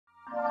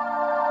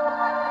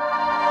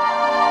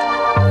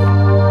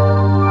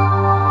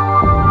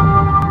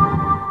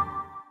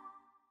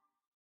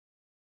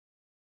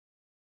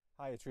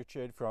it's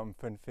Richard from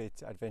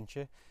Funfit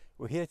Adventure.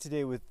 We're here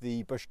today with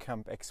the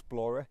Bushcamp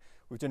Explorer.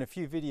 We've done a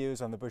few videos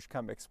on the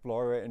Bushcamp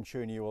Explorer and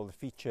showing you all the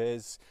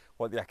features,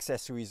 what the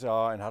accessories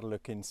are and how to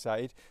look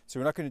inside. So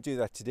we're not going to do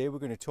that today. We're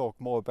going to talk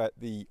more about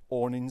the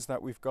awnings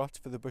that we've got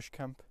for the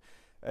Bushcamp.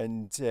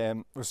 And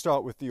we'll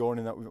start with the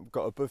awning that we've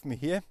got above me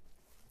here.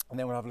 And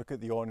then we'll have a look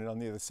at the awning on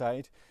the other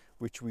side,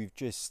 which we've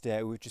just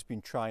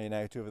been trying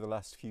out over the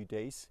last few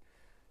days.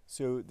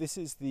 So this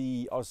is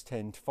the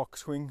Oztent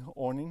Foxwing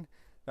awning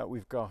that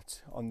we've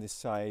got on this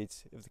side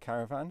of the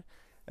caravan,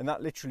 and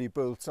that literally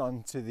bolts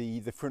onto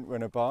the front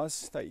runner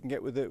bars that you can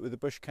get with the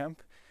Bushcamp.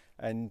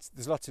 And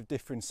there's lots of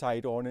different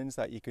side awnings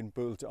that you can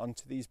bolt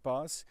onto these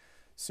bars.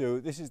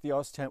 So this is the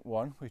Oztent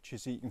one, which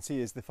as you can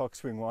see is the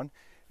Foxwing one,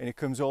 and it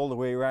comes all the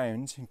way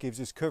around and gives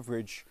us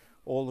coverage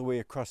all the way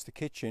across the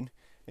kitchen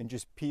and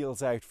just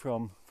peels out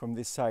from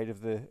this side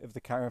of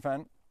the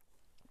caravan.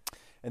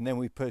 And then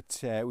we put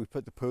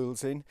the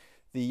pools in.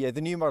 The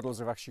new models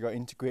have actually got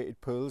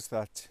integrated pools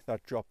that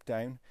drop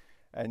down,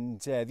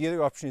 and the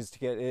other option is to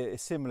get a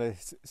similar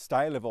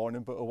style of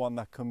awning, but one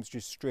that comes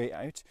just straight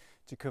out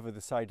to cover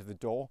the side of the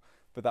door,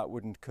 but that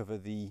wouldn't cover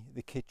the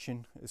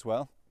kitchen as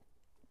well.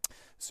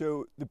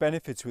 So the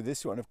benefits with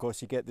this one, of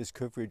course, you get this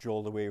coverage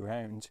all the way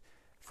around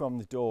from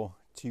the door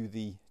to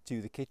the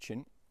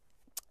kitchen.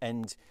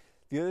 And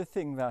the other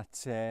thing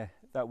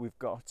that we've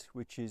got,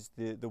 which is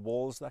the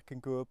walls that can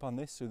go up on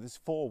this. So there's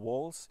 4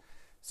 walls.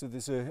 So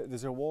there's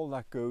a wall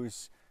that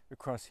goes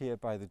across here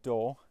by the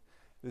door.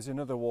 There's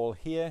another wall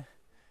here,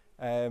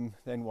 then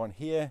one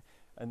here,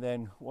 and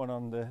then one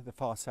on the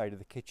far side of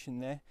the kitchen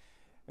there.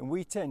 And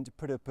we tend to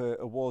put up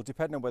a wall,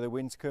 depending on where the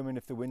wind's coming.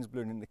 If the wind's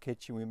blowing in the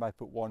kitchen, we might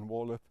put one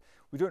wall up.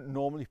 We don't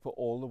normally put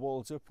all the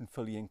walls up and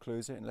fully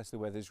enclose it unless the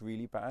weather's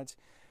really bad.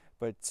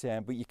 But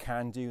you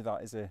can do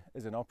that as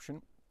an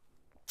option.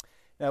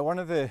 Now, one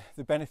of the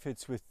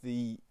benefits with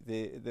the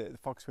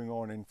Foxwing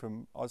awning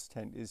from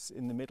Oztent is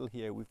in the middle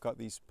here we've got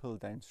these pull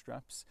down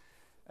straps,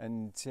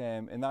 and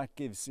that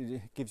gives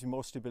you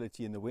more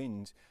stability in the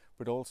wind,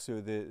 but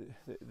also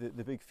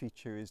the big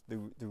feature is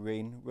the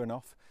rain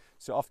runoff.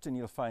 So often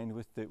you'll find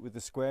with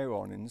the square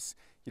awnings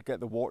you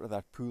get the water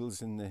that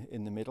pools in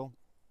the middle,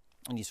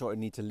 and you sort of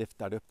need to lift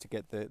that up to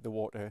get the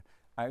water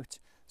out.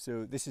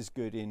 So this is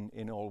good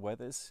in all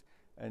weathers.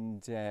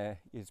 And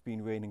it's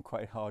been raining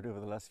quite hard over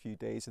the last few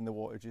days, and the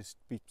water just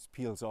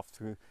peels off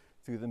through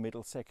the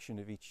middle section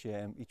of each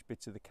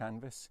bit of the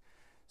canvas.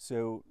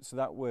 So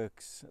that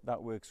works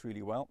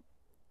really well.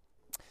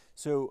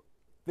 So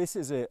this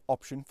is an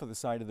option for the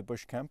side of the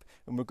Bushcamp,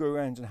 and we'll go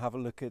around and have a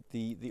look at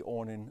the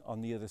awning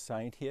on the other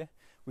side here,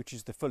 which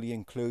is the fully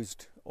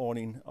enclosed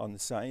awning on the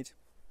side.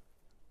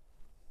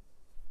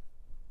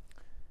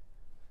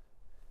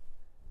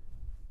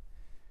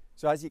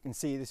 So as you can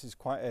see, this is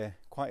quite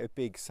a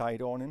big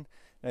side awning.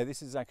 Now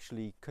this is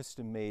actually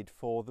custom made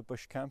for the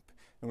Bushcamp,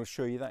 and we'll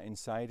show you that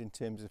inside in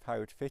terms of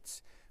how it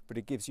fits. But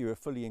it gives you a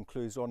fully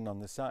enclosed awning on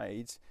the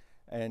sides,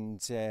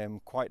 and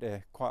quite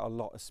a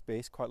lot of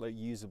space, quite a lot of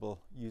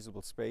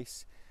usable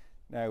space.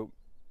 Now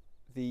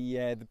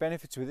the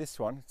benefits with this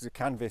one is a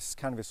canvas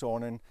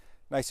awning,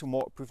 nice and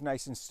waterproof,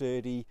 nice and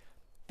sturdy,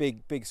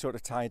 big sort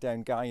of tie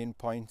down guy-in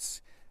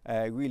points.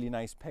 Really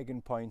nice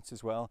pegging points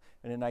as well,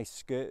 and a nice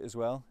skirt as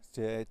well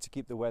to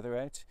keep the weather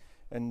out.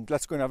 And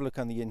let's go and have a look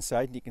on the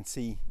inside, and you can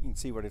see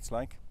what it's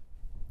like.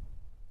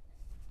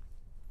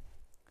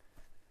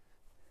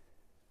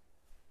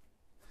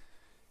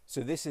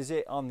 So this is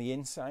it on the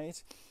inside.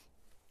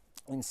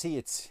 You can see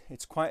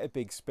it's quite a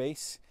big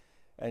space,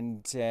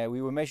 and we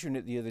were measuring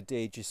it the other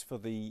day just for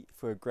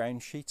a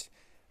ground sheet,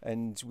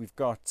 and we've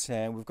got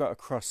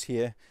across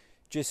here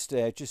just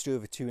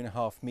over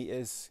 2.5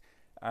 meters.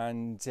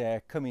 And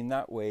coming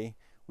that way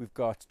we've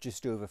got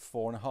just over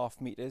 4.5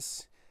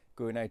 meters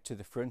going out to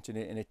the front, and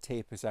it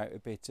tapers out a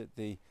bit at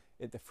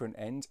the front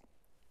end.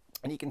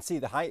 And you can see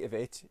the height of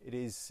it. It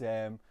is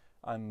I'm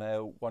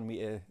 1.76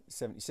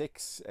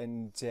 meters,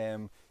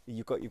 and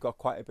you've got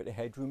quite a bit of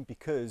headroom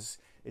because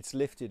it's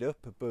lifted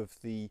up above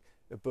the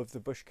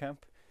Bushcamp.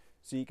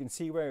 So you can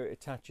see where it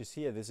attaches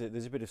here. There's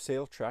a bit of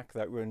sail track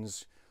that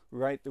runs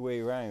right the way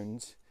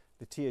around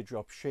the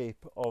teardrop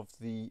shape of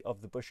the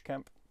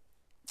Bushcamp.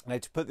 Now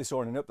to put this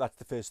awning up, that's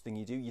the first thing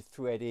you do. You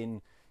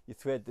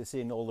thread this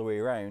in all the way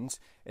around,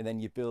 and then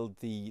you build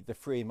the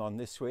frame on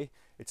this way.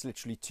 It's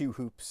literally 2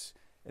 hoops,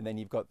 and then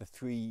you've got the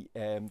three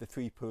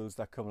pulls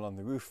that come along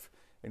the roof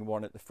and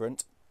one at the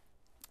front.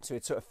 So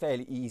it's sort of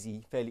fairly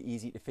easy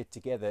to fit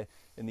together,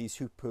 and these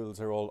hoop pulls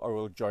are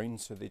all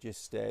joined, so they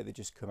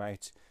just come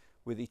out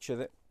with each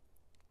other.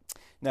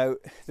 Now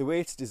the way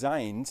it's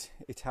designed,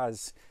 it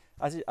has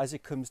as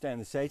it comes down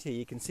the side here,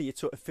 you can see it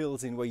sort of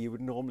fills in where you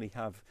would normally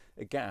have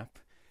a gap.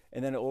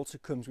 And then it also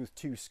comes with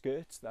 2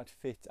 skirts that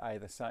fit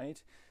either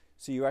side.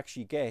 So you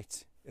actually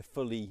get a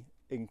fully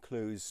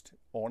enclosed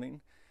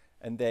awning.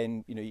 And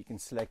then, you can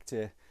select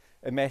a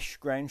mesh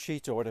ground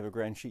sheet or whatever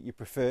ground sheet you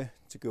prefer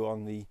to go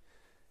on the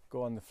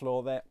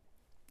floor there.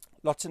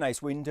 Lots of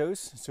nice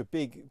windows, so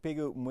big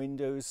open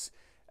windows,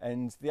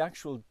 and the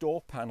actual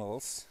door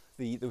panels,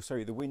 the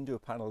window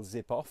panels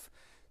zip off.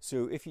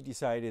 So if you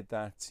decided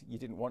that you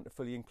didn't want to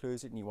fully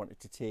enclose it and you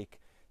wanted to take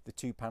the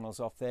 2 panels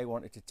off there,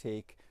 wanted to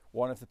take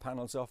one of the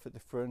panels off at the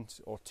front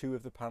or 2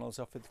 of the panels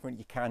off at the front,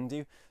 you can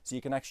do. So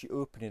you can actually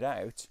open it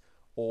out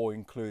or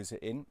enclose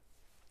it in.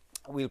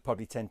 We'll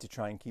probably tend to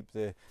try and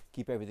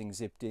keep everything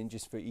zipped in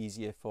just for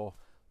easier for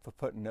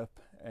putting up,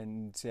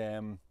 and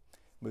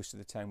most of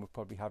the time we'll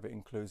probably have it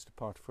enclosed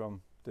apart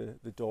from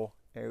the door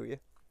area.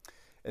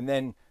 And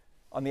then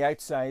on the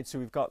outside, so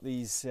we've got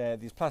these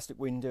plastic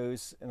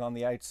windows, and on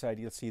the outside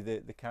you'll see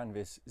the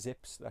canvas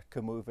zips that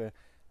come over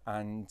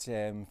and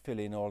fill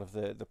in all of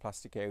the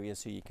plastic areas,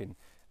 so you can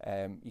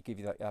give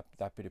you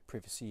that bit of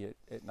privacy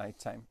at night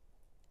time.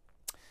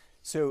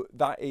 So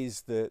that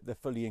is the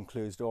fully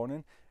enclosed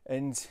awning.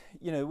 And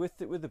you know, with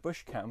the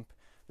bush camp,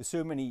 there's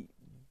so many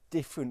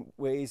different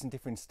ways and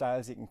different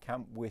styles you can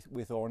camp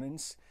with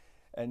awnings.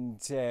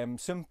 And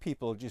some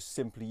people just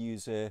simply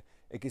use a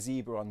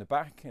gazebo on the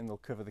back and they'll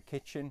cover the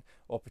kitchen,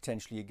 or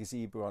potentially a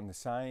gazebo on the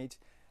side,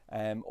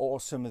 or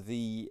some of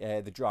the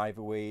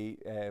drive-away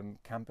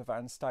camper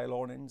van style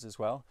awnings as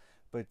well.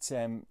 But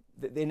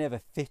they never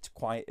fit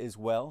quite as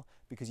well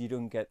because you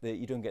don't get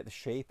the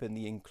shape and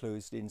the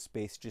enclosed in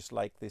space just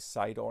like this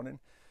side awning.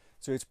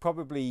 So this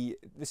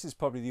is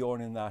probably the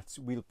awning that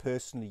we'll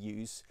personally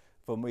use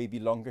for maybe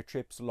longer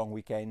trips, long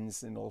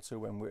weekends, and also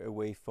when we're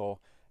away for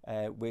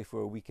a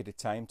week at a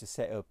time to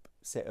set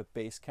up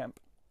base camp.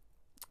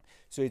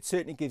 So it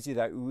certainly gives you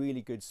that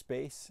really good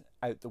space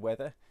out the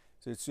weather.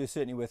 So it's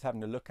certainly worth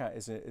having a look at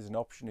as an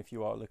option if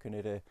you are looking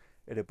at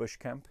a bush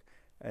camp.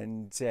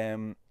 And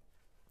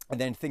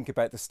then think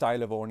about the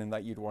style of awning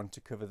that you'd want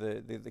to cover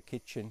the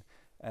kitchen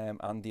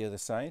and the other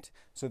side.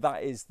 So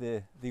that is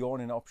the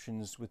awning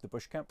options with the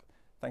bush camp.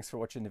 Thanks for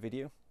watching the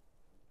video.